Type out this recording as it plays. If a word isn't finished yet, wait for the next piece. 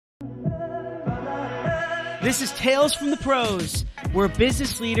This is Tales from the Pros, where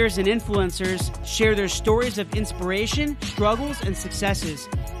business leaders and influencers share their stories of inspiration, struggles, and successes.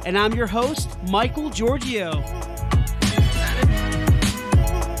 And I'm your host, Michael Giorgio.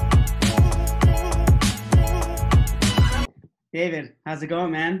 David, how's it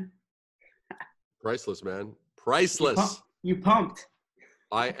going, man? Priceless, man. Priceless. You pumped?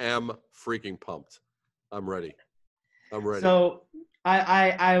 I am freaking pumped. I'm ready. So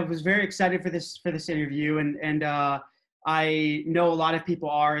I was very excited for this interview, and I know a lot of people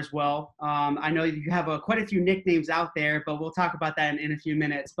are as well. I know you have quite a few nicknames out there, but we'll talk about that in a few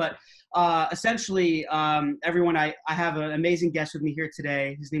minutes. But essentially, everyone, I have an amazing guest with me here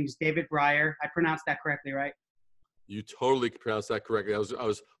today. His name is David Breyer. I pronounced that correctly, right? You totally pronounced that correctly. I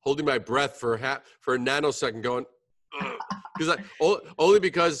was holding my breath for a nanosecond, going because only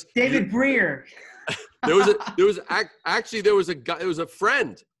because David Breyer. There was a guy. It was a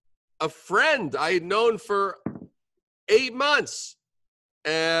friend I had known for 8 months,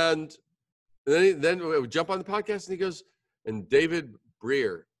 and then we would jump on the podcast, and he goes, "And David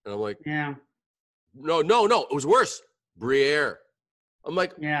Breyer," and I'm like, "Yeah, no, it was worse, Breyer." I'm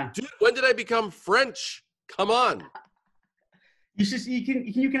like, "Yeah, dude, when did I become French? Come on."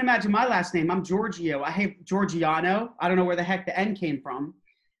 You can imagine my last name. I'm Giorgio. I hate Giorgiano. I don't know where the heck the N came from.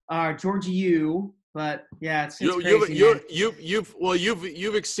 Giorgio. But yeah, it's crazy.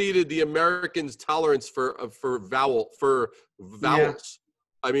 You've exceeded the Americans' tolerance for vowels. Yeah.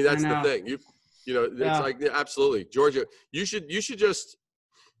 I mean, that's the thing. It's like absolutely, Georgia. You should just.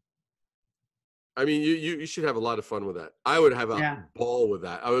 I mean, you should have a lot of fun with that. I would have a ball with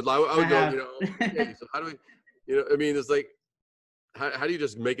that. I would go. Okay, so how do we? I mean, it's like. How do you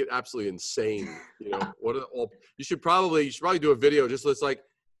just make it absolutely insane? What are all? You should probably do a video just that's like.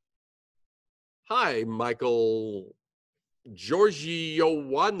 Hi, Michael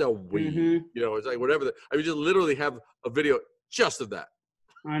Giorgio-wanowi. It's like whatever. Just literally have a video just of that.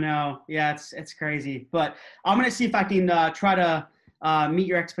 I know. Yeah, it's crazy. But I'm going to see if I can try to meet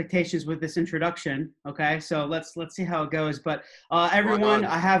your expectations with this introduction. Okay, so let's see how it goes. But everyone,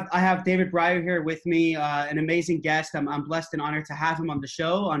 I have David Breyer here with me, an amazing guest. I'm blessed and honored to have him on the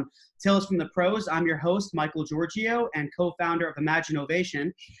show on Tales from the Pros. I'm your host, Michael Giorgio, and co-founder of Imagine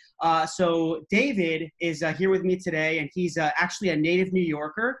Ovation. So David is here with me today, and he's actually a native New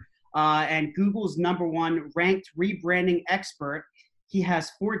Yorker and Google's #1 ranked rebranding expert. He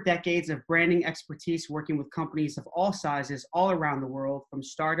has 4 decades of branding expertise working with companies of all sizes all around the world, from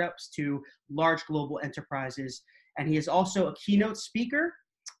startups to large global enterprises. And he is also a keynote speaker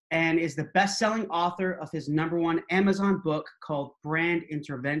and is the best-selling author of his #1 Amazon book called Brand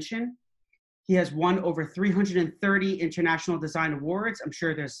Intervention. He has won over 330 international design awards. I'm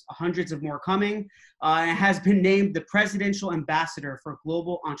sure there's hundreds of more coming, and has been named the Presidential Ambassador for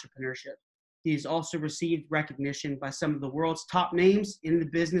Global Entrepreneurship. He's also received recognition by some of the world's top names in the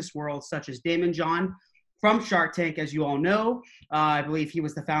business world, such as Daymond John from Shark Tank, as you all know. I believe he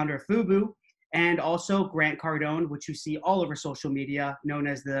was the founder of FUBU, and also Grant Cardone, which you see all over social media, known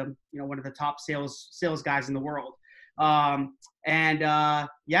as one of the top sales guys in the world.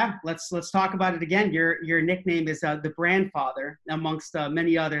 Let's talk about it again. Your nickname is the Brandfather, amongst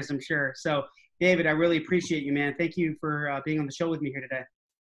many others, I'm sure. So, David, I really appreciate you, man. Thank you for being on the show with me here today.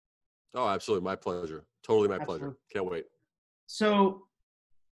 Oh, absolutely. My pleasure. Totally my pleasure. Can't wait. So,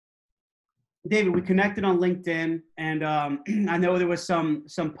 David, we connected on LinkedIn, and I know there was some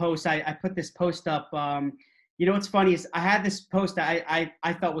posts. I put this post up. What's funny is I had this post that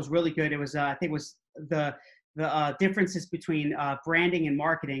I thought was really good. It was I think it was the differences between branding and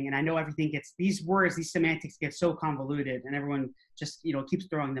marketing. And I know everything gets, these words, these semantics get so convoluted, and everyone just keeps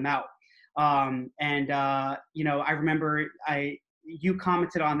throwing them out. I remember you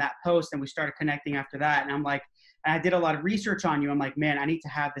commented on that post, and we started connecting after that. And I'm like, and I did a lot of research on you. I'm like, man, I need to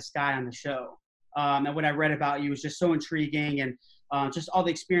have this guy on the show. And what I read about you was just so intriguing, and just all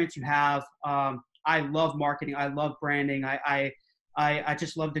the experience you have. I love marketing. I love branding. I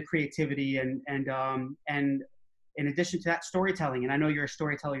just love the creativity and in addition to that, storytelling. And I know you're a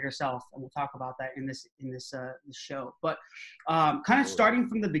storyteller yourself, and we'll talk about that in this show. But kind of starting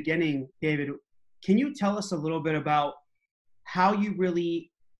from the beginning, David, can you tell us a little bit about how you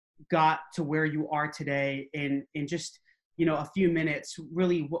really got to where you are today in just a few minutes?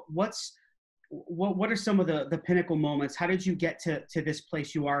 Really, what are some of the pinnacle moments? How did you get to this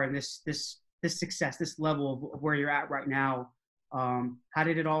place you are, and this success, this level of where you're at right now? How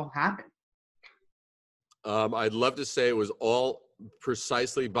did it all happen? I'd love to say it was all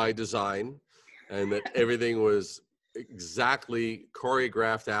precisely by design, and that everything was exactly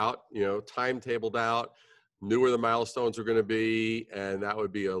choreographed out, timetabled out, knew where the milestones were going to be, and that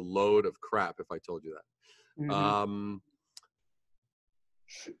would be a load of crap if I told you that. Um,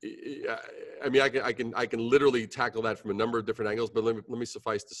 I mean, I can literally tackle that from a number of different angles, but let me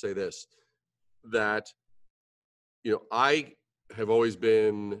suffice to say this, that, you know, I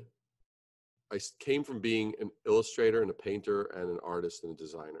came from being an illustrator and a painter and an artist and a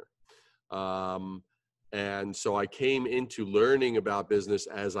designer. And so I came into learning about business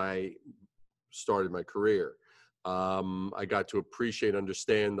as I started my career. I got to appreciate,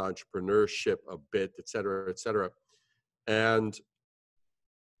 understand entrepreneurship a bit, et cetera, et cetera. And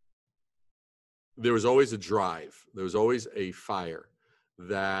there was always a drive. There was always a fire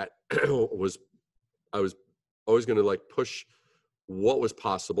that I was always going to like push what was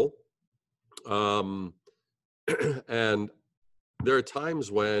possible. And there are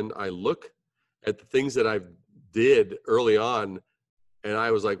times when I look at the things that I did early on, and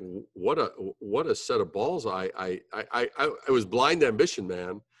I was like, what a set of balls. It was blind ambition,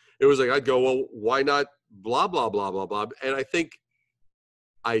 man. It was like, I'd go, well, why not blah, blah, blah, blah, blah. And I think,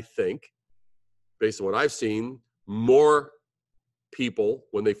 based on what I've seen, more people,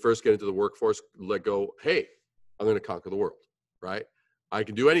 when they first get into the workforce, let go, hey, I'm going to conquer the world, right? I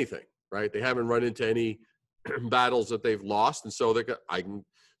can do anything, right? They haven't run into any battles that they've lost. And so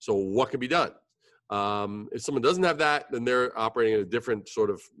so what can be done? If someone doesn't have that, then they're operating in a different sort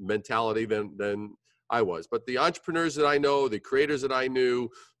of mentality than I was. But the entrepreneurs that I know, the creators that I knew,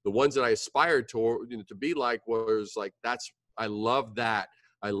 the ones that I aspired to, you know, to be like, was like, I love that.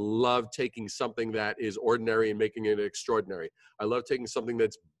 I love taking something that is ordinary and making it extraordinary. I love taking something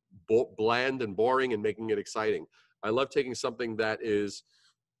that's bland and boring and making it exciting. I love taking something that is,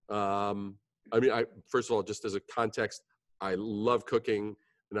 first of all, just as a context, I love cooking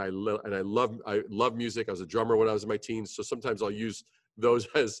and I love music. I was a drummer when I was in my teens. So sometimes I'll use those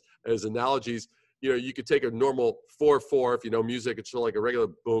as analogies. You know, you could take a normal 4/4, if you know music, it's sort of like a regular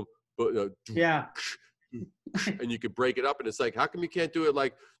boom, yeah. And you could break it up, and it's like, how come you can't do it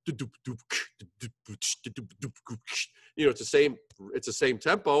like, you know, it's the same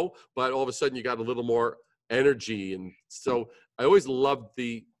tempo, but all of a sudden you got a little more energy. And so I always loved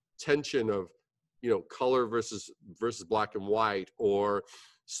the tension of, you know, color versus black and white, or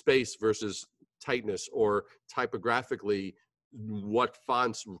space versus tightness, or typographically what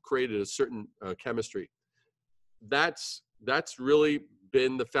fonts created a certain chemistry. That's really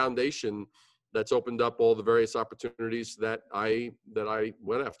been the foundation that's opened up all the various opportunities that I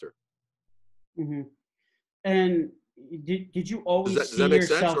went after. Mm-hmm. And did you always does that make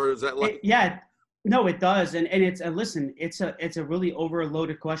sense, or is that like? Yeah, no, it does. And it's listen, it's a really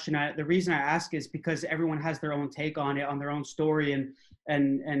overloaded question. The reason I ask is because everyone has their own take on it, on their own story, and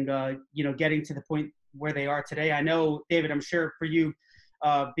you know, getting to the point where they are today. I know, David, I'm sure for you,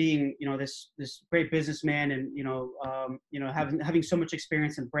 being, you know, this great businessman, and you know, having so much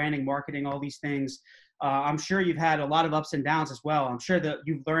experience in branding, marketing, all these things, I'm sure you've had a lot of ups and downs as well. I'm sure that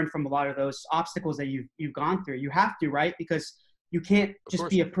you've learned from a lot of those obstacles that you've gone through. You have to, right? Because you can't just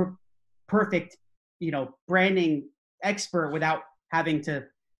be a perfect, you know, branding expert without having to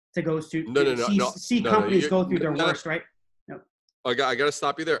go through see companies go through their worst, right? No. I got to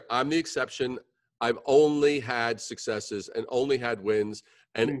stop you there. I'm the exception. I've only had successes and only had wins,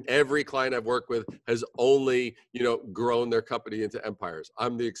 and every client I've worked with has only, you know, grown their company into empires.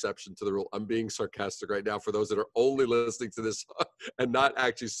 I'm the exception to the rule. I'm being sarcastic right now for those that are only listening to this and not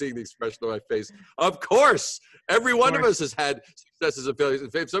actually seeing the expression on my face. Of course, every one of us has had successes and failures.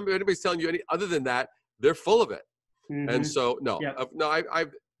 If anybody's telling you any other than that, they're full of it. Mm-hmm. And so,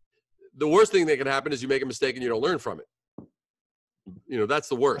 the worst thing that can happen is you make a mistake and you don't learn from it. You know, that's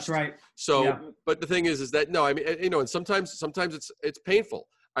the worst. That's right. So, but the thing is that, no, I mean, you know, and sometimes it's painful.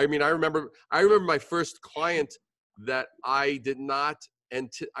 I mean, I remember my first client that I didn't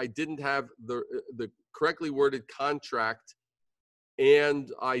have the correctly worded contract,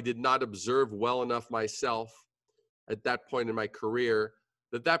 and I did not observe well enough myself at that point in my career,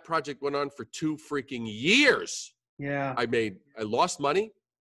 that project went on for 2 freaking years. Yeah. I lost money.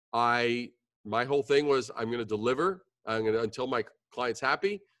 My whole thing was, I'm going to deliver. I'm going to, until my client's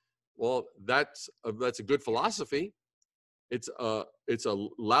happy. Well, that's a good philosophy. It's a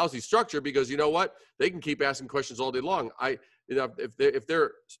lousy structure, because you know what? They can keep asking questions all day long. You know, if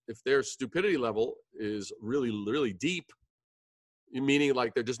their stupidity level is really, really deep, meaning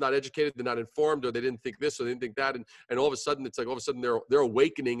like they're just not educated, they're not informed, or they didn't think this or they didn't think that, and all of a sudden it's like all of a sudden they're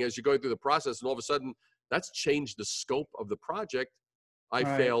awakening as you're going through the process, and all of a sudden that's changed the scope of the project. I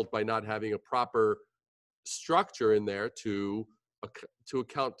failed by not having a proper structure in there to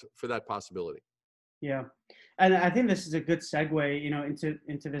account for that possibility. Yeah. And I think this is a good segue, you know,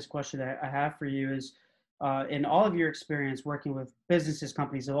 into this question that I have for you is, in all of your experience working with businesses,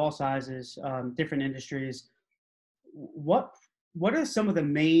 companies of all sizes, different industries, what what are some of the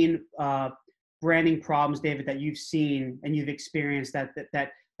main branding problems, David, that you've seen and you've experienced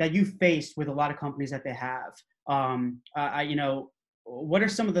that you faced with a lot of companies that they have? You know, what are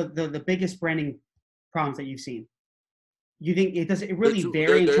some of the biggest branding problems that you've seen? You think it really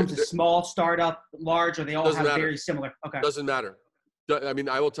vary in terms of small, startup, large, or they all have very similar? Okay. Doesn't matter. I mean,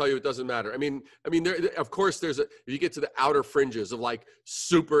 I will tell you, it doesn't matter. I mean, there, of course, if you get to the outer fringes of like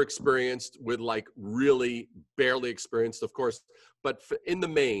super experienced with like really barely experienced, of course, but in the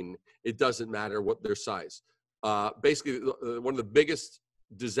main, it doesn't matter what their size. Basically, one of the biggest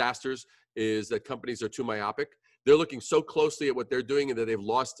disasters is that companies are too myopic. They're looking so closely at what they're doing and that they've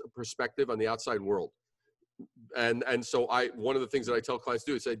lost perspective on the outside world. And so one of the things that I tell clients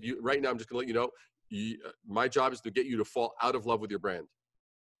to do is say, right now, I'm just going to let you know, my job is to get you to fall out of love with your brand.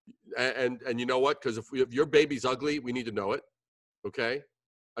 And you know what? Because if your baby's ugly, we need to know it. Okay.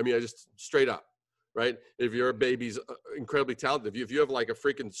 I mean, I just straight up, right? If your baby's incredibly talented, if you have like a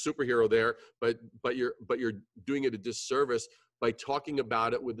freaking superhero there, but you're doing it a disservice by talking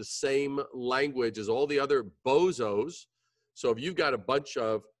about it with the same language as all the other bozos. So if you've got a bunch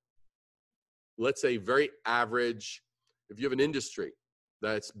of, let's say, very average, if you have an industry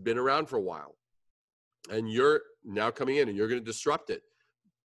that's been around for a while and you're now coming in and you're going to disrupt it,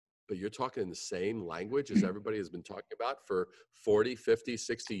 but you're talking in the same language as everybody has been talking about for 40, 50,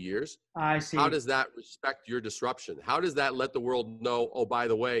 60 years. I see. How does that respect your disruption? How does that let the world know, oh, by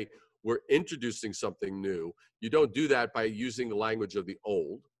the way, we're introducing something new? You don't do that by using the language of the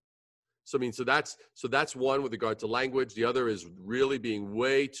old. So, I mean, so that's one with regard to language. The other is really being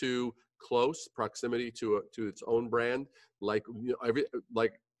way too close proximity to its own brand. Like, you know,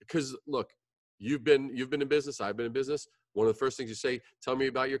 because look, you've been in business. I've been in business. One of the first things you say, tell me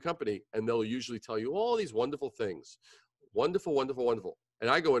about your company. And they'll usually tell you all these wonderful things. Wonderful, wonderful, wonderful. And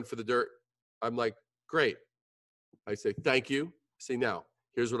I go in for the dirt. I'm like, great. I say, thank you. See, now,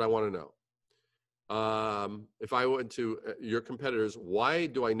 here's what I want to know. If I went to your competitors, why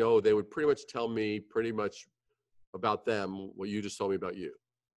do I know they would pretty much tell me pretty much about them what you just told me about you?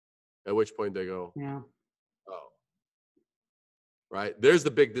 At which point they go, yeah, oh, right. There's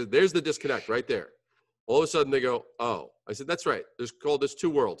the disconnect right there. All of a sudden they go, oh. I said, that's right. There's two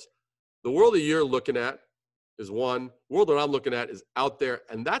worlds. The world that you're looking at is one. The world that I'm looking at is out there.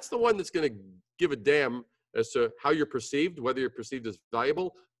 And that's the one that's going to give a damn as to how you're perceived, whether you're perceived as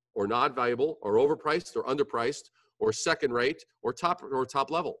valuable or not valuable or overpriced or underpriced or second rate or top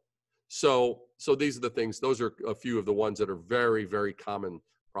level. So these are the things. Those are a few of the ones that are very, very common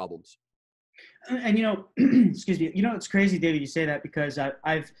problems. And you know, excuse me, you know, it's crazy, David, you say that, because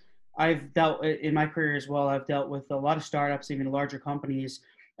I've dealt in my career as well. I've dealt with a lot of startups, even larger companies,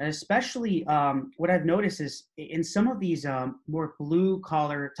 and especially what I've noticed is in some of these more blue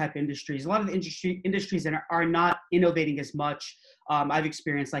collar type industries, a lot of the industries that are not innovating as much. I've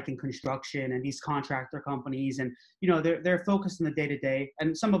experienced like in construction and these contractor companies, and you know, they're focused on the day to day,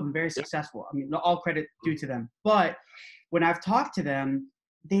 and some of them very successful. I mean, all credit due to them. But when I've talked to them,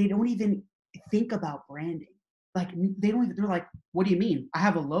 they don't even think about branding. Like they don't even, they're like, what do you mean? I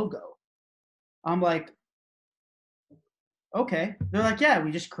have a logo. I'm like, okay. They're like, yeah,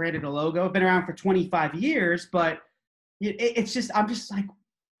 we just created a logo. Been around for 25 years, but it's just, I'm just like,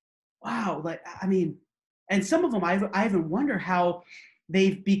 wow. Like, I mean, and some of them, I even wonder how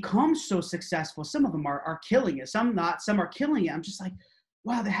they've become so successful. Some of them are killing it. Some not, some are killing it. I'm just like,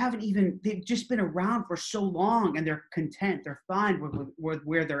 wow, they've just been around for so long and they're content. They're fine with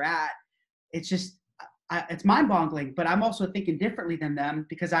where they're at. It's just, it's mind-boggling, but I'm also thinking differently than them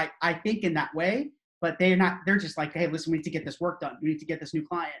because I think in that way, but they're just like, hey, listen, we need to get this work done. We need to get this new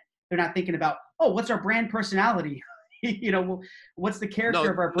client. They're not thinking about, oh, what's our brand personality? You know, what's the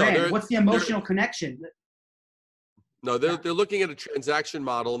character of our brand? What's the emotional connection? No, they're looking at a transaction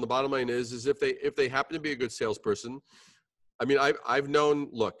model, and the bottom line is if they happen to be a good salesperson. I mean, I've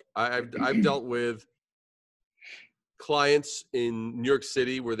dealt with clients in New York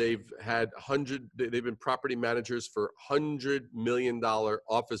City where they've been property managers for $100 million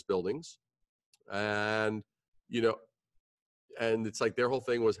office buildings. And, you know, and it's like their whole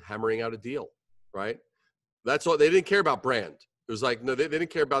thing was hammering out a deal, right? That's all. They didn't care about brand. It was like, no, they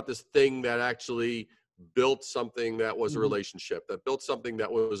didn't care about this thing that actually built something that was a relationship, that built something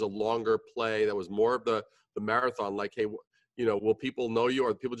that was a longer play, that was more of the marathon, like, hey, you know, will people know you?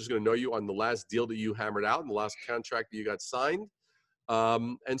 Are people just going to know you on the last deal that you hammered out and the last contract that you got signed?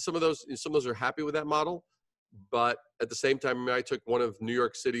 And some of those are happy with that model. But at the same time, I mean, I took one of New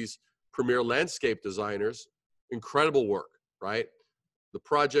York City's premier landscape designers, incredible work, right? The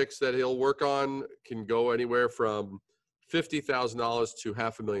projects that he'll work on can go anywhere from $50,000 to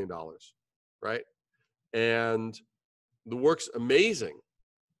 $500,000, right? And the work's amazing.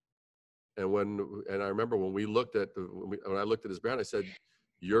 And I remember when we looked at when I looked at his brand, I said,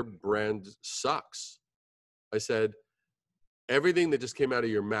 "Your brand sucks." I said, "Everything that just came out of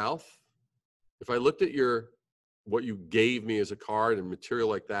your mouth, if I looked at what you gave me as a card and material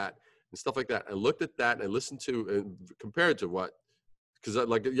like that and stuff like that, I looked at that and I listened to and compared to what, because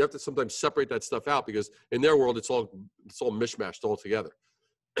like you have to sometimes separate that stuff out, because in their world it's all mishmashed all together.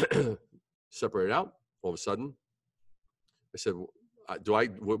 Separate it out. All of a sudden, I said,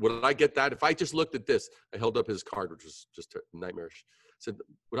 would I get that if I just looked at this?" I held up his card, which was just nightmarish. I said,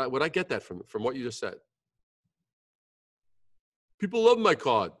 would I get that from what you just said? "People love my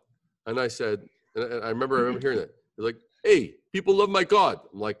card." And I said, and I remember hearing that. They're like, "Hey, people love my card."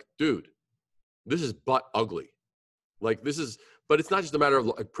 I'm like, "Dude, this is butt ugly." Like but it's not just a matter of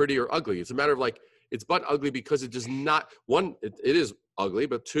like pretty or ugly. It's a matter of like, it's butt ugly because it does not, one, it is ugly,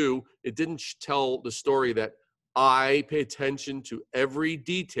 but two, it didn't tell the story that I pay attention to every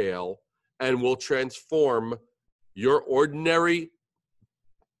detail and will transform your ordinary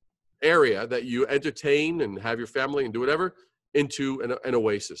area that you entertain and have your family and do whatever into an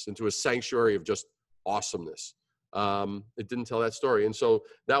oasis, into a sanctuary of just awesomeness. It didn't tell that story. And so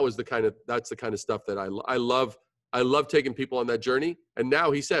that's the kind of stuff that I love. I love taking people on that journey. And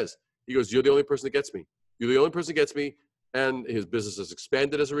now he goes, "You're the only person that gets me. You're the only person that gets me." And his business has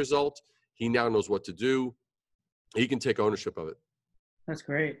expanded as a result. He now knows what to do. He can take ownership of it. That's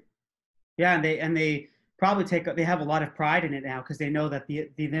great. Yeah. And they probably they have a lot of pride in it now, because they know that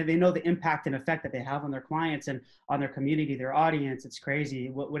they know the impact and effect that they have on their clients and on their community, their audience. It's crazy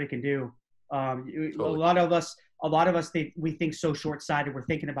what it can do. Totally. A lot of us, we think so short-sighted. We're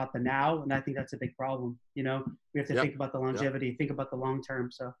thinking about the now, and I think that's a big problem. We have to think about the longevity, think about the long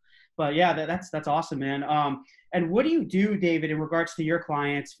term. So, but yeah, that's awesome, man. And what do you do, David, in regards to your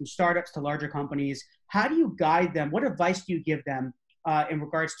clients, from startups to larger companies? How do you guide them? What advice do you give them in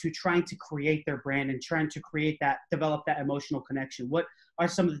regards to trying to create their brand and trying to develop that emotional connection? What are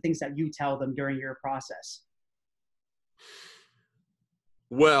some of the things that you tell them during your process?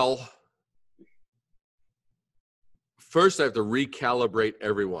 Well, first I have to recalibrate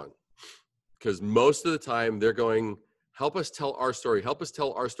everyone, because most of the time they're going, "Help us tell our story, help us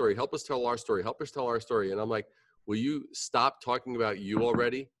tell our story, help us tell our story, help us tell our story." And I'm like, "Will you stop talking about you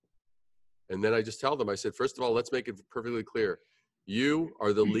already?" And then I just tell them, I said, "First of all, let's make it perfectly clear. You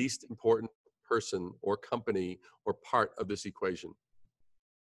are the least important person or company or part of this equation."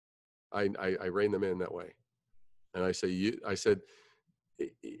 I rein them in that way. And I said,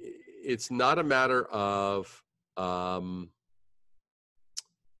 it's not a matter of, are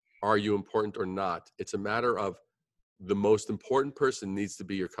you important or not? It's a matter of, the most important person needs to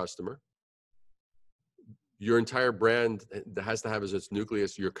be your customer. Your entire brand has to have as its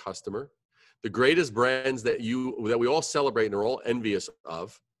nucleus your customer. The greatest brands that we all celebrate and are all envious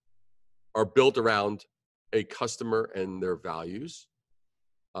of are built around a customer and their values.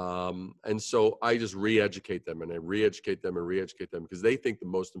 And so I just re-educate them, and I re-educate them and re-educate them, because they think the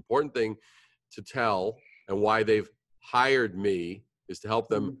most important thing to tell and why they've hired me is to help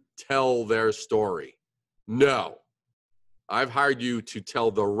them tell their story. No, I've hired you to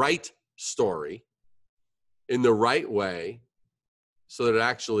tell the right story in the right way, so that it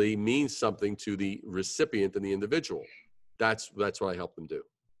actually means something to the recipient and the individual. That's what I help them do.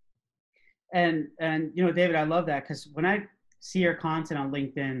 And David, I love that, because when I see your content on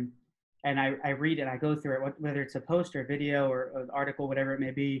LinkedIn and I read it, I go through it, whether it's a post or a video or an article, whatever it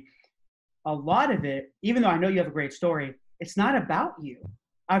may be, a lot of it, even though I know you have a great story, it's not about you.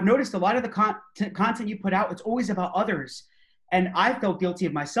 I've noticed a lot of the content you put out, it's always about others. And I felt guilty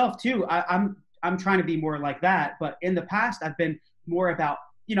of myself too. I'm trying to be more like that. But in the past, I've been more about,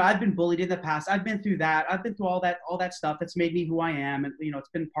 I've been bullied in the past. I've been through that. I've been through all that stuff that's made me who I am. And, it's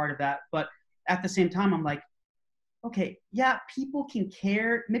been part of that. But at the same time, I'm like, okay, yeah, people can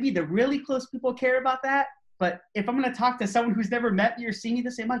care. Maybe the really close people care about that. But if I'm going to talk to someone who's never met me or seen you,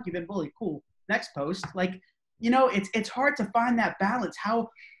 the same, like, you've been bullied. Cool. Next post. Like, it's hard to find that balance. How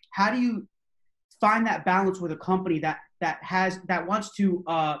do you find that balance with a company that wants to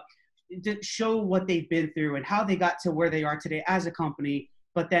show what they've been through and how they got to where they are today as a company,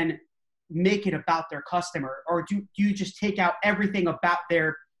 but then make it about their customer? Or do you just take out everything about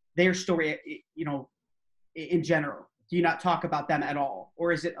their story, in general? Do you not talk about them at all,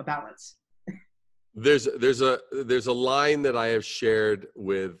 or is it a balance? There's a line that I have shared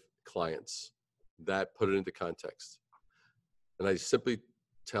with clients that put it into context, and I simply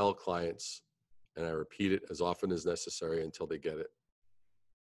tell clients, and I repeat it as often as necessary until they get it.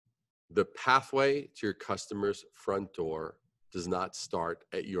 the pathway to your customer's front door does not start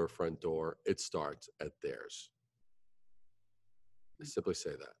at your front door. It starts at theirs. I simply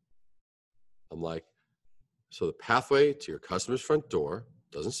say that. I'm like, so the pathway to your customer's front door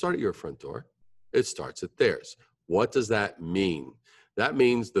doesn't start at your front door. It starts at theirs. What does that mean? That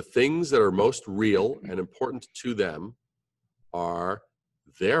means the things that are most real and important to them are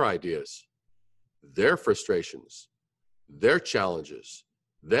their ideas, their frustrations, their challenges,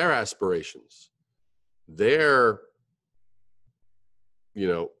 their aspirations, their,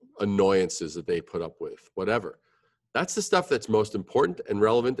 annoyances that they put up with, whatever. That's the stuff that's most important and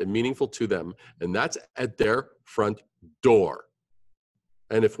relevant and meaningful to them. And that's at their front door.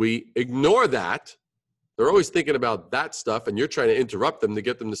 And if we ignore that, they're always thinking about that stuff, and you're trying to interrupt them to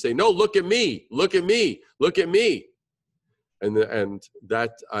get them to say, no, look at me, look at me, look at me. And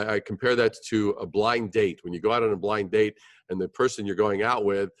that I compare that to a blind date. When you go out on a blind date and the person you're going out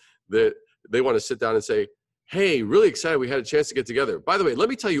with, that they want to sit down and say, hey, really excited we had a chance to get together. By the way, let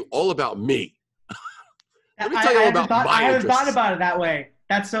me tell you all about me. Let me tell you all about my interests. I haven't thought about it that way.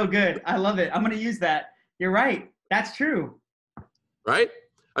 That's so good. I love it. I'm going to use that. You're right. That's true. Right?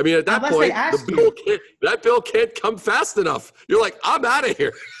 I mean, at that point, that bill can't come fast enough. You're like, I'm out of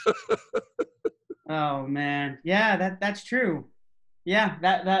here. Oh man. Yeah, that's true. Yeah,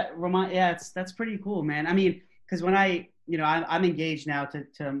 that's pretty cool, man. I mean, because when I'm engaged now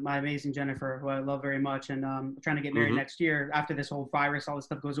to my amazing Jennifer, who I love very much, and trying to get married next year after this whole virus, all this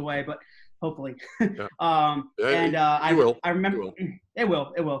stuff goes away, but hopefully. Yeah. I remember it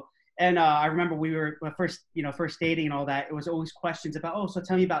will. And I remember we were first dating and all that. It was always questions about, oh, so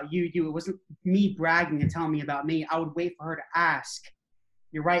tell me about you. It wasn't me bragging and telling me about me. I would wait for her to ask.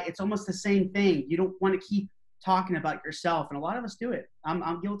 You're right. It's almost the same thing. You don't want to keep talking about yourself. And a lot of us do it.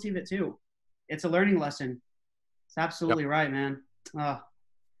 I'm guilty of it too. It's a learning lesson. It's absolutely right, man.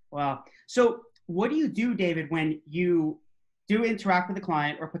 Wow. So what do you do, David, when you do interact with a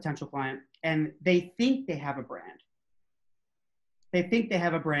client or potential client and they think they have a brand? They think they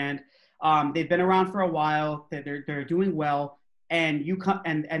have a brand. They've been around for a while. They're doing well, and you come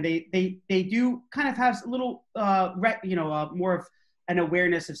and they do kind of have a little more of an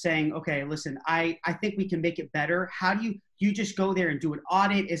awareness of saying, okay, listen, I think we can make it better. How do you just go there and do an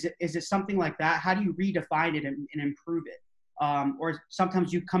audit? Is it something like that? How do you redefine it and improve it? Or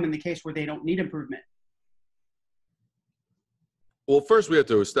sometimes you come in the case where they don't need improvement. Well, first we have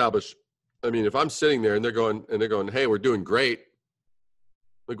to establish. I mean, if I'm sitting there and they're going, hey, we're doing great.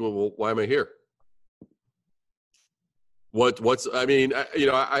 Like, well, why am I here? I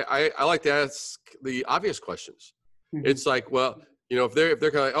like to ask the obvious questions. Mm-hmm. It's like, well, if they're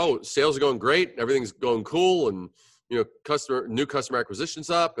kind of like, oh, sales are going great, everything's going cool, and new customer acquisition's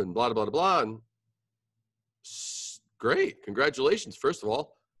up, and blah blah blah blah, and great, congratulations, first of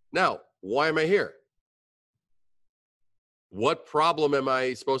all. Now, why am I here? What problem am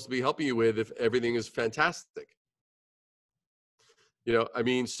I supposed to be helping you with if everything is fantastic?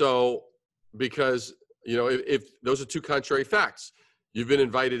 Because if those are two contrary facts, you've been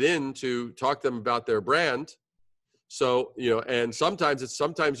invited in to talk to them about their brand. So, and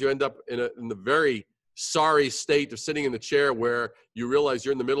sometimes you end up in the very sorry state of sitting in the chair where you realize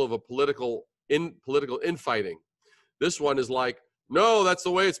you're in the middle of a political infighting. This one is like, no, that's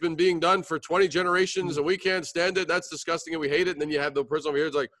the way it's been being done for 20 generations and we can't stand it. That's disgusting and we hate it. And then you have the person over here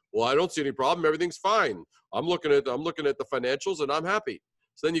who's like, well, I don't see any problem. Everything's fine. I'm looking at the financials and I'm happy.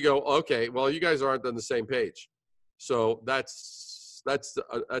 So then you go, okay, well, you guys aren't on the same page. So that's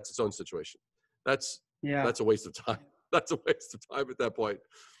its own situation. That's a waste of time. That's a waste of time at that point.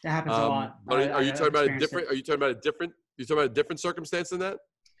 That happens a lot. Are you talking about a different circumstance than that?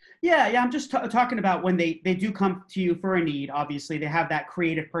 Yeah. I'm just talking about when they do come to you for a need. Obviously, they have that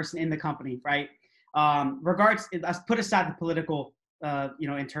creative person in the company, right? Let's put aside the political,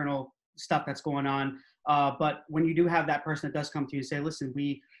 internal stuff that's going on. But when you do have that person that does come to you and say, listen,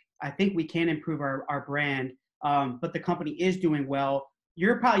 I think we can improve our brand, but the company is doing well.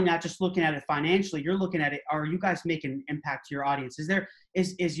 You're probably not just looking at it financially. You're looking at it. Are you guys making an impact to your audience?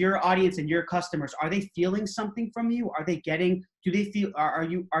 Is your audience and your customers, are they feeling something from you? Do they feel, are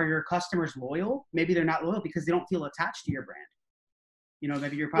your customers loyal? Maybe they're not loyal because they don't feel attached to your brand.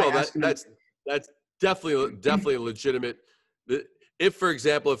 Maybe you're probably asking them. That's definitely a legitimate. If, for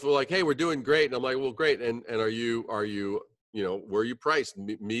example, if we're like, hey, we're doing great. And I'm like, well, great. And are you, where are you priced?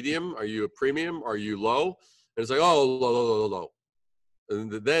 Medium? Are you a premium? Are you low? And it's like, oh, low. And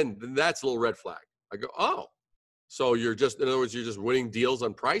then that's a little red flag. I go, oh, so in other words, you're just winning deals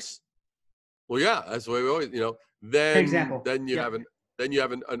on price? Well, yeah, that's the way we always, then you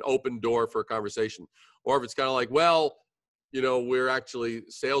have an open door for a conversation. Or if it's kind of like, well, you know, we're actually,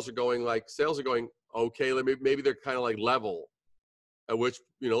 sales are going okay, maybe they're kind of like level, at which,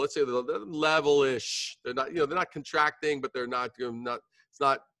 you know, let's say they're level-ish. They're not, you know, they're not contracting, but they're not, it's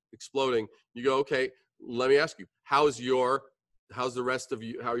not exploding. You go, okay, let me ask you, how's the rest of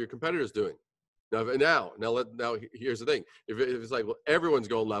you, how are your competitors doing? Now, here's the thing. If it's like, well, everyone's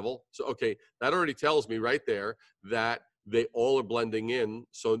going level, so okay, that already tells me right there that they all are blending in.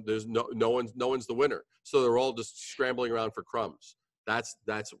 So there's no one's the winner. So they're all just scrambling around for crumbs. That's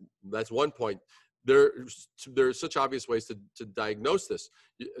one point. There's such obvious ways to diagnose this.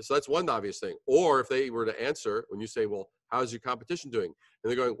 So that's one obvious thing. Or if they were to answer when you say, well, how's your competition doing? And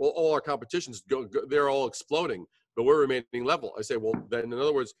they're going, well, all our competitions they're all exploding, but we're remaining level. I say, well, then in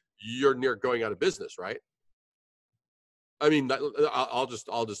other words, you're near going out of business, right? I mean, I'll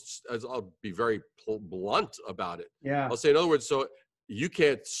be very blunt about it. Yeah. I'll say, in other words, so you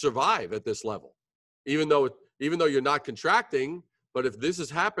can't survive at this level, even though you're not contracting. But if this is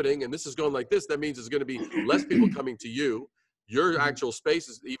happening and this is going like this, that means there's going to be less people coming to you. Your actual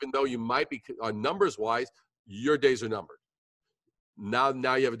spaces, even though you might be on numbers wise, your days are numbered. Now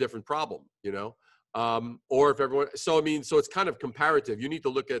you have a different problem, you know. Or if everyone, so I mean, so it's kind of comparative. You need to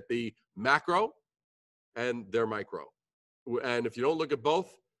look at the macro and their micro. And if you don't look at both,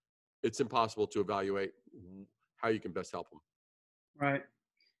 it's impossible to evaluate how you can best help them. Right.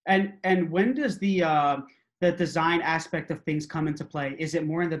 And when does the design aspect of things come into play? Is it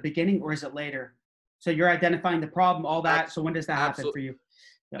more in the beginning or is it later? So you're identifying the problem, all that. So when does that happen for you?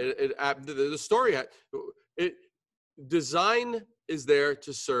 Yeah. The story, design is there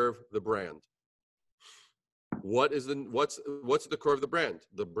to serve the brand. What's at the core of the brand?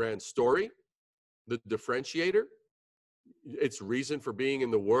 The brand story, the differentiator, its reason for being in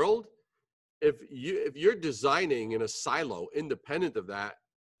the world. If you're designing in a silo, independent of that,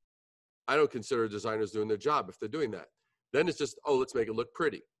 I don't consider designers doing their job if they're doing that. Then it's just, oh, let's make it look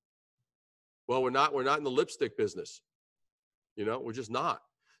pretty. Well, we're not in the lipstick business. You know, we're just not.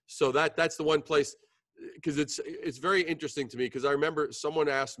 So that's the one place, because it's very interesting to me, because I remember someone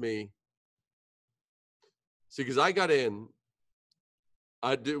asked me, see, because I got in,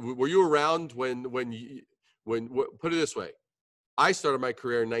 were you around when put it this way, I started my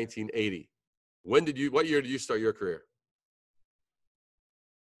career in 1980. What year did you start your career?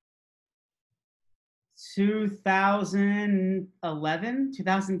 2011,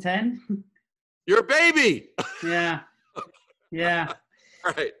 2010. You're a baby. Yeah. Yeah.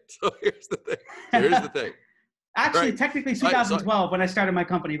 All right. So here's the thing. Actually, right. Technically 2012 when I started my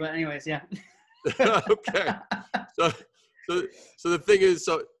company, but anyways, yeah. Okay. So the thing is,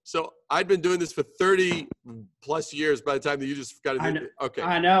 so I'd been doing this for 30 plus years by the time that you just got into it. Okay.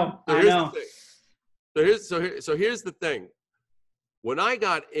 I know. So here's the thing. When I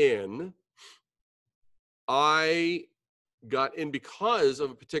got in because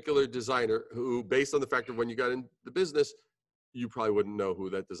of a particular designer who, based on the fact of when you got in the business, you probably wouldn't know who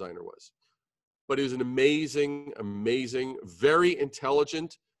that designer was. But he was an amazing, very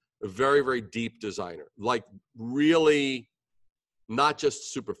intelligent, very, very deep designer. Like really not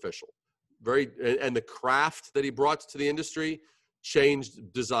just superficial. And the craft that he brought to the industry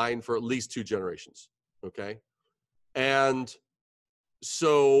changed design for at least 2 generations. Okay. And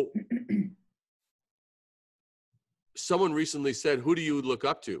so someone recently said, who do you look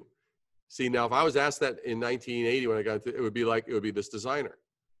up to? See, now, if I was asked that in 1980 when I got into it, it would be this designer.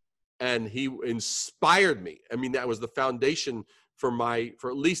 And he inspired me. I mean, that was the foundation for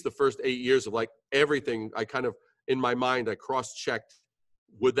at least the first 8 years of like everything. I kind of, in my mind, I cross-checked,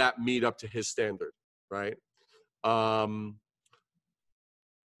 would that meet up to his standard, right?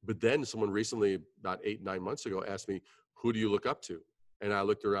 But then someone recently, about 8-9 months ago, asked me, who do you look up to? And I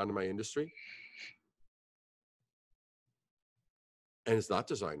looked around in my industry, and it's not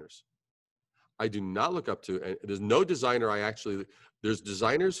designers. I do not look up to, and there's no designer there's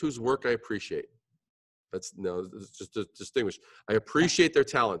designers whose work I appreciate. It's just to distinguish. I appreciate their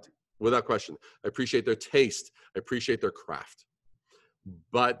talent, without question. I appreciate their taste. I appreciate their craft.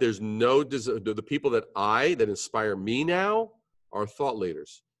 But there's the people that inspire me now are thought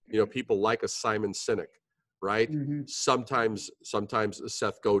leaders. You know, people like a Simon Sinek, right? Mm-hmm. Sometimes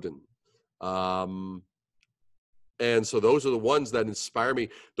Seth Godin. And so those are the ones that inspire me.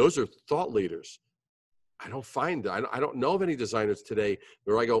 Those are thought leaders. I don't know of any designers today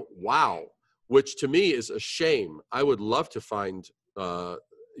where I go, wow, which to me is a shame. I would love to find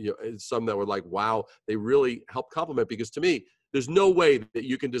some that were like, wow, they really help complement, because to me, there's no way that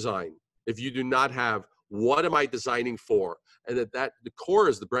you can design if you do not have, what am I designing for? And that the core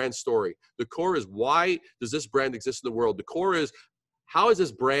is the brand story. The core is, why does this brand exist in the world? The core is, how is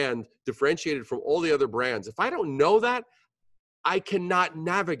this brand differentiated from all the other brands? If I don't know that, I cannot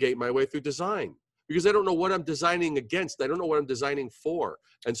navigate my way through design because I don't know what I'm designing against. I don't know what I'm designing for.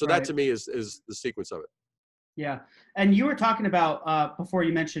 And so that to me is the sequence of it. Yeah. And you were talking about, before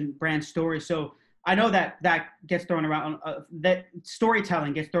you mentioned brand story. So I know that gets thrown around, that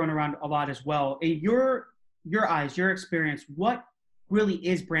storytelling gets thrown around a lot as well. In your eyes, your experience, what really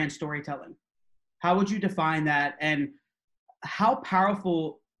is brand storytelling? How would you define that? And how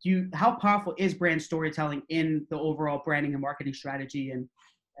powerful is brand storytelling in the overall branding and marketing strategy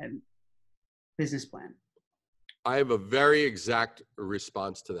and business plan? I have a very exact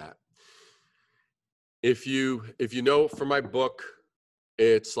response to that. If you know from my book,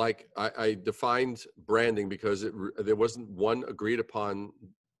 it's like I defined branding because there wasn't one agreed upon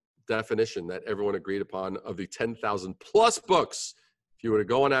definition that everyone agreed upon of the 10,000 plus books. If you were to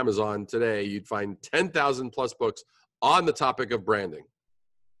go on Amazon today, you'd find 10,000 plus books on the topic of branding.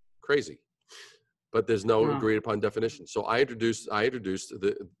 Crazy. But there's no agreed upon definition. So I introduced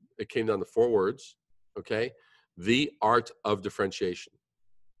it came down to 4 words, okay? The art of differentiation,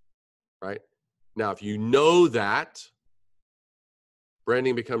 right? Now, if you know that,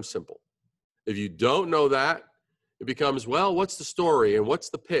 branding becomes simple. If you don't know that, it becomes, well, what's the story and what's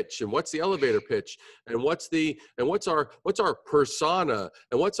the pitch and what's the elevator pitch and what's our persona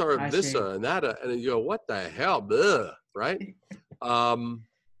and what's our and that, and then you go, what the hell, ugh, right?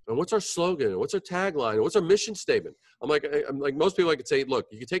 And what's our slogan and what's our tagline and what's our mission statement? I'm like most people, I could say, look,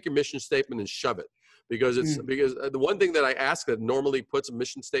 you can take your mission statement and shove it because because the one thing that I ask that normally puts a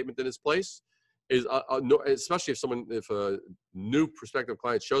mission statement in its place is, especially if a new prospective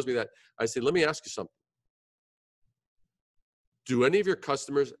client shows me that, I say, let me ask you something. Do any of your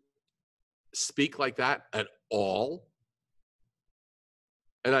customers speak like that at all?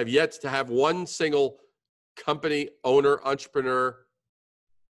 And I've yet to have one single company owner, entrepreneur,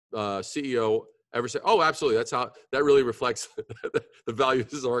 CEO ever say, oh, absolutely, that really reflects the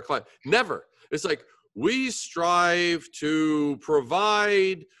values of our client. Never. It's like, we strive to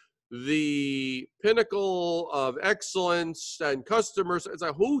provide the pinnacle of excellence and customers. It's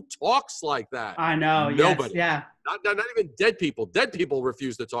like, who talks like that? I know. Nobody. Yes, yeah. Not even dead people. Dead people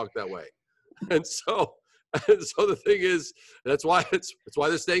refuse to talk that way. And so the thing is, that's why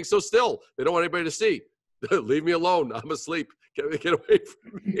they're staying so still. They don't want anybody to see. Leave me alone. I'm asleep. Get away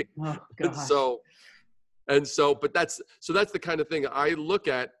from me. Oh, gosh. But that's the kind of thing I look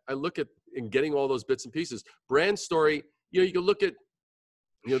at in getting all those bits and pieces. Brand story, you can look at,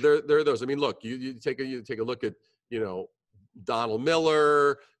 there are those. I mean, look, you take a look at, Donald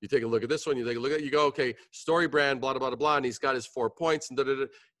Miller, you take a look at this one, you go, okay, story brand, blah, blah, blah, blah, and he's got his 4 points and da-da-da.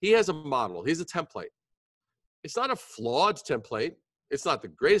 He has a model. He's a template. It's not a flawed template. It's not the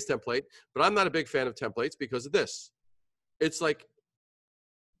greatest template, but I'm not a big fan of templates because of this. It's like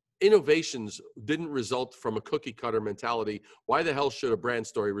innovations didn't result from a cookie cutter mentality. Why the hell should a brand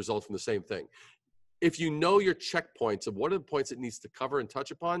story result from the same thing? If you know your checkpoints of what are the points it needs to cover and touch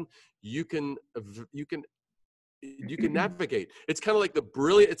upon, you can navigate. It's kind of like the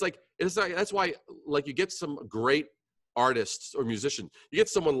brilliant. It's like that's why, like, you get some great artists or musician. You get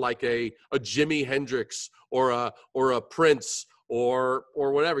someone like a Jimi Hendrix or a Prince or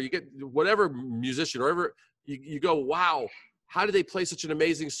whatever. You get whatever musician or whatever. You go, wow, how did they play such an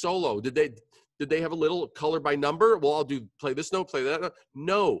amazing solo? Did they have a little color by number? Well, I'll play this note, play that note.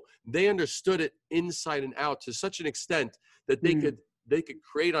 No, they understood it inside and out to such an extent that they could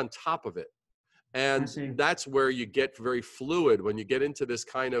create on top of it. And that's where you get very fluid when you get into this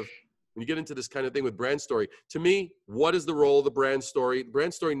kind of thing with brand story. To me, what is the role of the brand story? The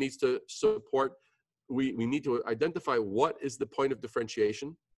brand story needs to support. We need to identify what is the point of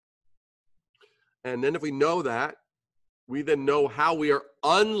differentiation. And then if we know that, we then know how we are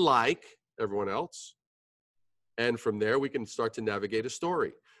unlike everyone else. And from there, we can start to navigate a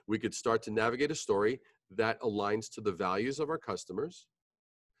story. We could start to navigate a story that aligns to the values of our customers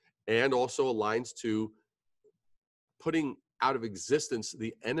and also aligns to putting out of existence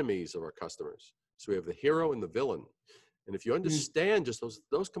the enemies of our customers. So we have the hero and the villain. And if you understand just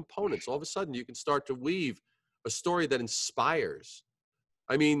those components, all of a sudden you can start to weave a story that inspires.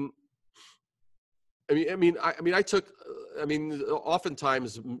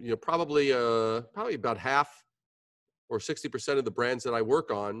 Oftentimes, probably about half or 60% of the brands that I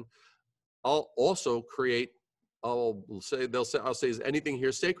work on, I'll also create. I'll say, is anything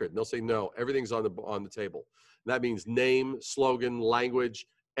here sacred? And they'll say, no, everything's on the table. And that means name, slogan, language,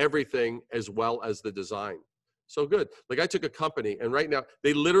 everything, as well as the design. So good. Like, I took a company, and right now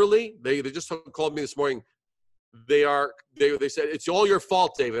they just called me this morning. They said, it's all your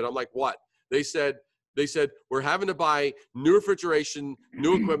fault, David. I'm like, what? They said, we're having to buy new refrigeration,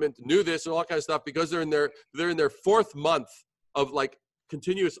 new equipment, new this, and all that kind of stuff because they're in their 4th month of like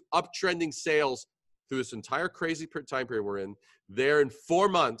continuous uptrending sales through this entire crazy time period we're in. There in 4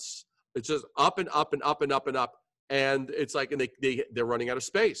 months, it's just up and up and up and up and up. And it's like, and they're running out of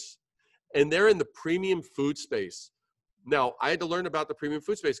space. And they're in the premium food space. Now, I had to learn about the premium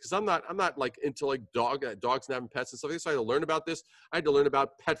food space because I'm not like into like dogs and having pets and stuff. So I had to learn about this. I had to learn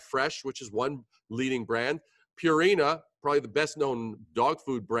about Pet Fresh, which is one leading brand. Purina, probably the best known dog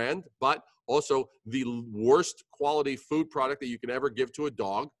food brand, but also the worst quality food product that you can ever give to a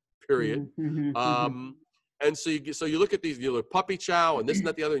dog, period. And so you look at these, you look Puppy Chow and this and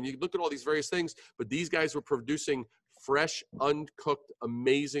that, the other, and you look at all these various things, but these guys were producing fresh, uncooked,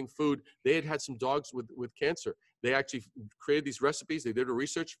 amazing food. They had some dogs with cancer. They actually created these recipes. They did a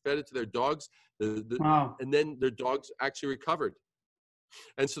research, fed it to their dogs, Wow. and then their dogs actually recovered.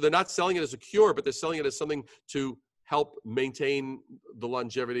 And so they're not selling it as a cure, but they're selling it as something to help maintain the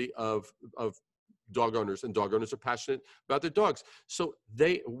longevity of dog owners, and dog owners are passionate about their dogs. So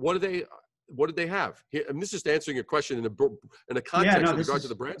what did they have? And this is just answering your question in a context with regard to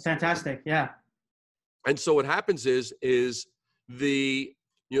the brand. Fantastic. Yeah. And so what happens is they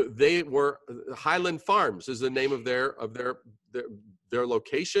were Highland Farms is the name of their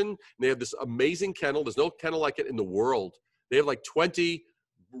location. And they have this amazing kennel. There's no kennel like it in the world. They have like 20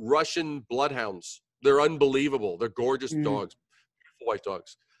 Russian bloodhounds. They're unbelievable. They're gorgeous dogs, beautiful white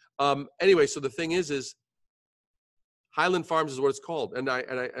dogs. Anyway, so the thing is Highland Farms is what it's called. And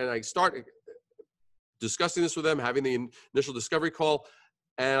I start discussing this with them, having the initial discovery call.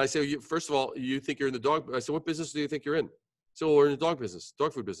 And I say, first of all, you think you're in the dog? I said, what business do you think you're in? So well, we're in the dog business,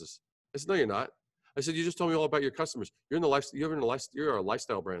 dog food business. I said, no, you're not. I said, you just told me all about your customers. You're in the life. You're a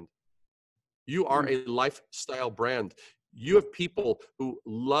lifestyle brand. You are a lifestyle brand. You have people who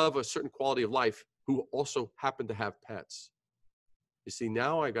love a certain quality of life who also happen to have pets. You see,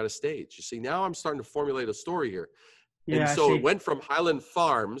 now I got a stage. You see, now I'm starting to formulate a story here. Yeah, and so it went from Highland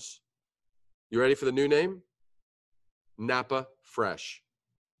Farms. You ready for the new name? Napa Fresh.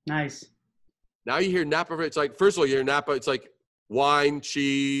 Nice. Now you hear Napa. It's like, first of all, you hear Napa. It's like wine,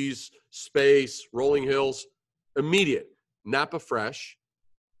 cheese, space, rolling hills. Immediate. Napa Fresh,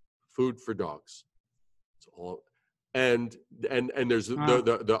 food for dogs. It's all. And there's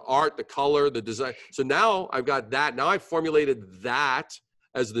the art, the color, the design. So now I've got that. Now I've formulated that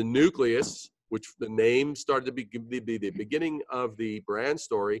as the nucleus, which the name started to be the beginning of the brand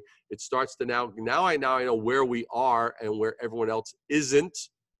story. It starts to now I know where we are and where everyone else isn't.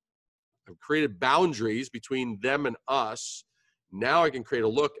 I've created boundaries between them and us. Now I can create a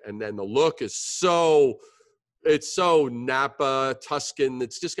look, and then the look is it's so Napa, Tuscan.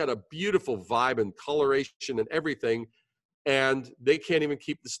 It's just got a beautiful vibe and coloration and everything. And they can't even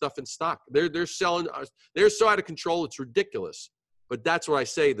keep the stuff in stock. They're selling. They're so out of control. It's ridiculous. But that's what I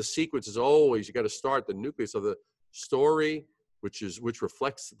say. The sequence is always, you got to start the nucleus of the story, which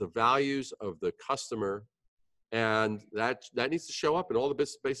reflects the values of the customer. And that needs to show up in all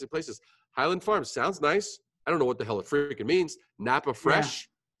the basic places. Highland Farms sounds nice. I don't know what the hell it freaking means. Napa Fresh,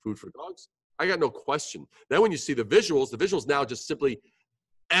 food for dogs. I got no question. Then when you see the visuals now just simply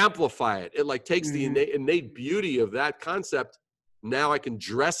amplify it. It like takes the innate beauty of that concept. Now I can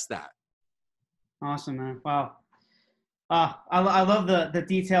dress that. Awesome, man. Wow. I love the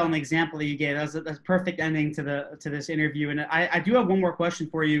detail and the example that you gave. That's a perfect ending to this interview. And I do have one more question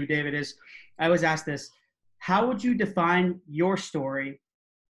for you, David. I always ask this: how would you define your story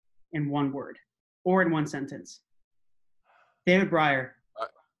in one word or in one sentence? David Breyer.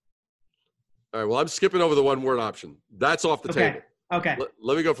 All right. Well, I'm skipping over the one word option. That's off the table. Okay.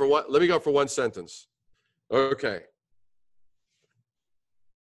 Let me go for one. Let me go for one sentence. Okay.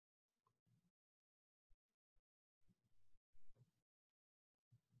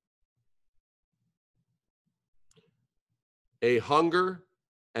 A hunger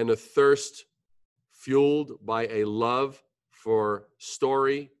and a thirst fueled by a love for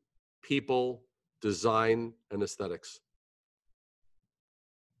story, people, design, and aesthetics.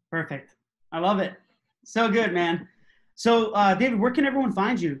 Perfect. I love it. So good, man. So, David, where can everyone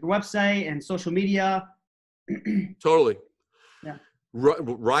find you? Your website and social media? Totally. Yeah.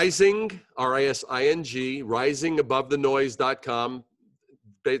 Rising, R-I-S-I-N-G, risingabovethenoise.com.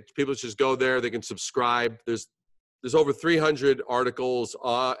 People just go there. They can subscribe. There's over 300 articles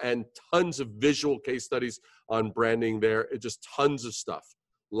and tons of visual case studies on branding there. It's just tons of stuff.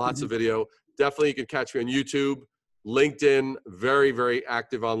 Lots of video. Definitely you can catch me on YouTube, LinkedIn, very, very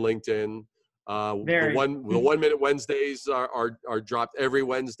active on LinkedIn. The 1 Minute Wednesdays are dropped every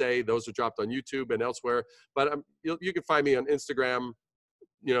Wednesday. Those are dropped on YouTube and elsewhere. But you can find me on Instagram,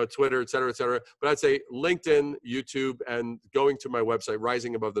 Twitter, et cetera, et cetera. But I'd say LinkedIn, YouTube, and going to my website,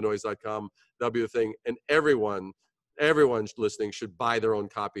 risingabovethenoise.com. That'll be the thing. And everyone everyone listening should buy their own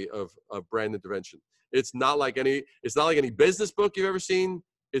copy of Brand Intervention. It's not like any business book you've ever seen.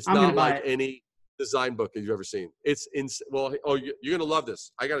 It's not like any design book that you've ever seen. It's you're gonna love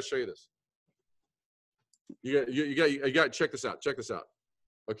this. I gotta show you this. You got to check this out. Check this out.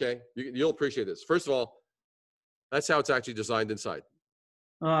 Okay, you'll appreciate this. First of all, that's how it's actually designed inside.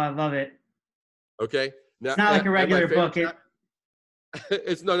 Oh, I love it. Okay, now it's not like a regular book.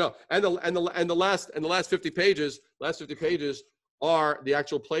 It's no, and the last 50 pages are the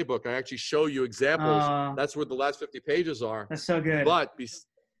actual playbook. I actually show you examples. That's what the last 50 pages are. That's so good.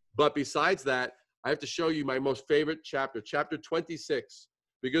 But besides that, I have to show you my most favorite chapter, chapter 26,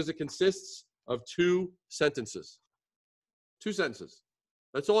 because it consists of 2 sentences. 2 sentences.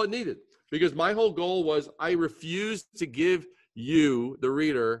 That's all it needed. Because my whole goal was I refused to give you, the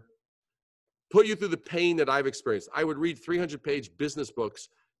reader, put you through the pain that I've experienced. I would read 300-page business books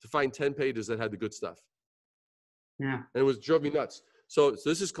to find 10 pages that had the good stuff. Yeah. And it drove me nuts. So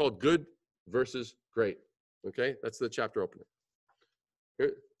this is called Good versus Great. Okay? That's the chapter opener.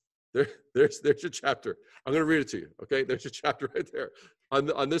 There's your chapter. I'm going to read it to you. Okay? There's your chapter right there.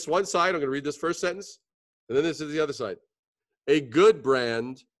 On this one side, I'm going to read this first sentence, and then this is the other side. A good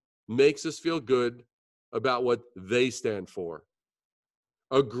brand makes us feel good about what they stand for.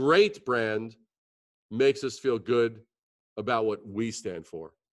 A great brand makes us feel good about what we stand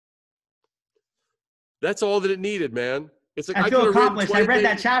for. That's all that it needed, man. It's like I feel accomplished. I read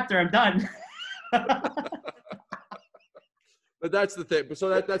that chapter. I'm done. But that's the thing.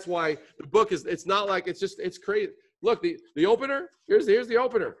 So that's why the book is. It's not like it's crazy. Look, the opener. Here's the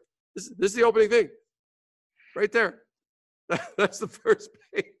opener. This is the opening thing, right there. That's the first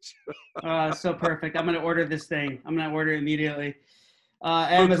page. So perfect. I'm going to order this thing. I'm going to order it immediately.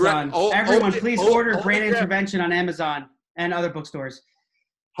 Amazon. Everyone, please order Brand Intervention on Amazon and other bookstores.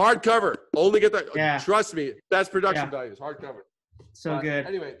 Hardcover. Only get that. Yeah. Trust me. That's production values. Hardcover. So good.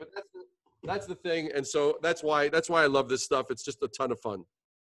 Anyway, but that's the thing, and so that's why I love this stuff. It's just a ton of fun.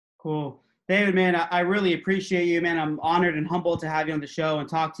 Cool. David, man, I really appreciate you, man. I'm honored and humbled to have you on the show and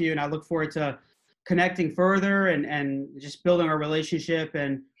talk to you, and I look forward to connecting further and just building our relationship.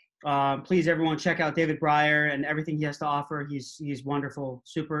 And please, everyone, check out David Breyer and everything he has to offer. He's wonderful,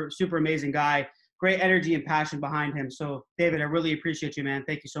 super amazing guy, great energy and passion behind him. So, David, I really appreciate you, man.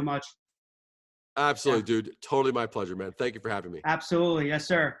 Thank you so much. Absolutely, dude. Totally my pleasure, man. Thank you for having me. Absolutely. Yes,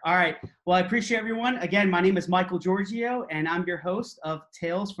 sir. All right. Well, I appreciate everyone. Again, my name is Michael Giorgio, and I'm your host of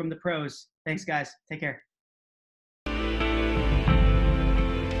Tales from the Pros. Thanks, guys. Take care.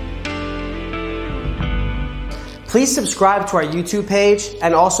 Please subscribe to our YouTube page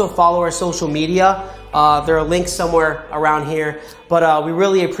and also follow our social media. There are links somewhere around here. But we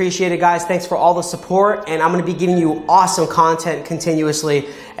really appreciate it, guys. Thanks for all the support. And I'm going to be giving you awesome content continuously.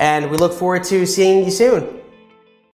 And we look forward to seeing you soon.